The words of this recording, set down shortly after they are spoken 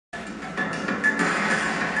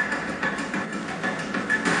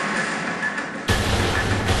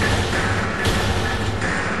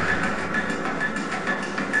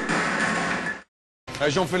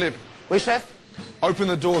Jean-Philippe. Oui, chef? Open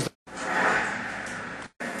the doors.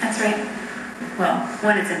 That's right. Well,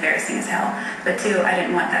 one, it's embarrassing as hell, but two, I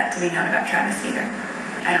didn't want that to be known about Travis either.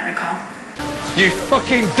 I don't recall. You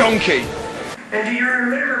fucking donkey! And do you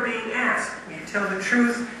remember being asked, will you tell the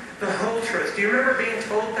truth, the whole truth? Do you remember being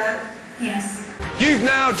told that? Yes. You've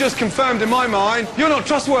now just confirmed in my mind you're not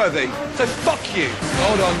trustworthy. So fuck you.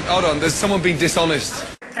 Hold on. There's someone being dishonest.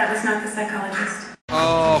 That was not the psychologist.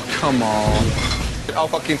 Oh, come on. I'll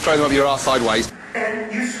fucking throw them up your ass sideways. And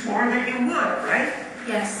you swore that you would, right?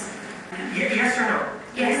 Yes. Yes or no?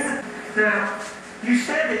 Yes. Now, you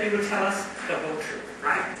said that you would tell us the whole truth,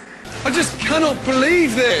 right? I just cannot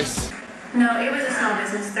believe this. No, it was a small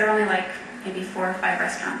business. There were only like maybe 4 or 5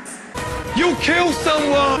 restaurants. You'll kill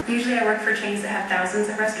someone! Usually I work for chains that have thousands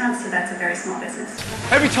of restaurants, so that's a very small business.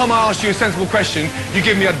 Every time I ask you a sensible question, you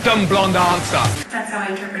give me a dumb blonde answer. That's how I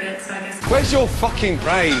interpret it, so I guess... Where's your fucking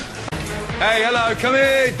brain? Hey, hello, come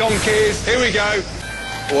here, donkeys. Here we go.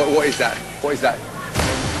 What is that? What is that?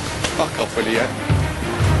 Fuck off, will you?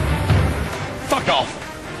 Fuck off.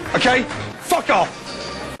 Okay? Fuck off.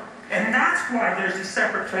 And that's why there's the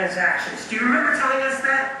separate transactions. Do you remember telling us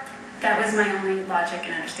that? That was my only logic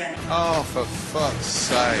and understanding. Oh, for fuck's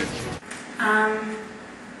sake. I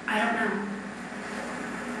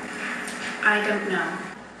don't know.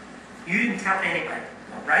 You didn't tell anybody,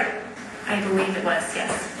 right? I believe it was, yes.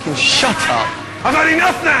 Shut up. I've had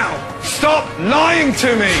enough now. Stop lying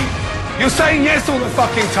to me. You're saying yes all the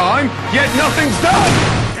fucking time, yet nothing's done.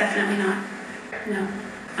 Definitely not. No.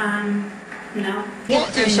 No.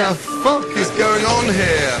 What in the fuck is going on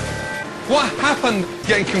here? What happened?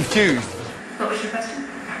 Getting confused. What was your question?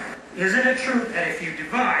 Isn't it true that if you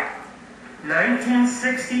divide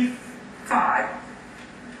 1965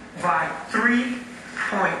 by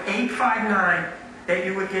 3.859, that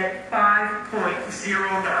you would get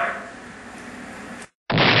 5.09?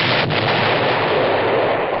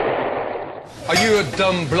 Are you a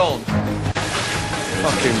dumb blonde?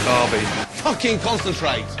 Fucking Barbie. Fucking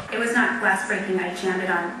concentrate. It was not glass breaking. I jammed it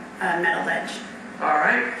on a metal ledge. All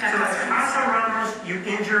right. So at Casa Ramos, you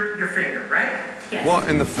injured your finger, right? Yes. What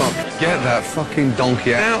in the fuck? Get that fucking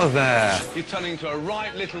donkey out of there. You're turning into a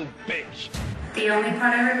right little bitch. The only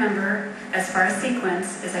part I remember, as far as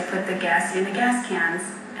sequence, is I put the gas in the gas cans,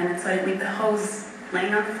 and then so I didn't leave the hose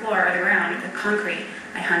laying on the floor or the ground, the concrete,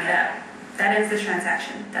 I hung it up. That ends the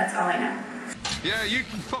transaction. That's all I know. Yeah, you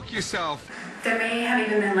can fuck yourself. There may have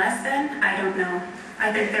even been less then. I don't know.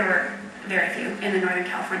 I think there were very few in the Northern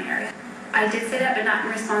California area. I did say that, but not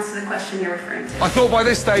in response to the question you're referring to. I thought by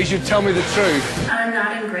this stage you'd tell me the truth.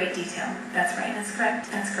 Not in great detail. That's right. That's correct.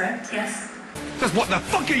 That's correct. Yes. Just what the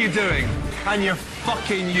fuck are you doing? And you're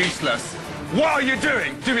fucking useless. What are you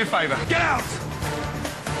doing? Do me a favour. Get out!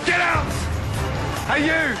 Get out! Hey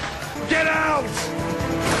you! Get out!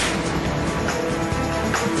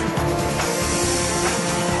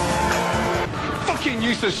 Fucking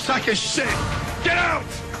useless sack of shit! Get out!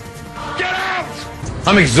 Get out!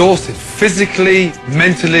 I'm exhausted. Physically,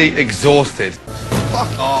 mentally exhausted.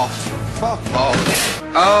 Fuck off. Fuck off.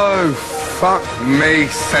 Oh, fuck me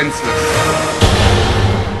senseless.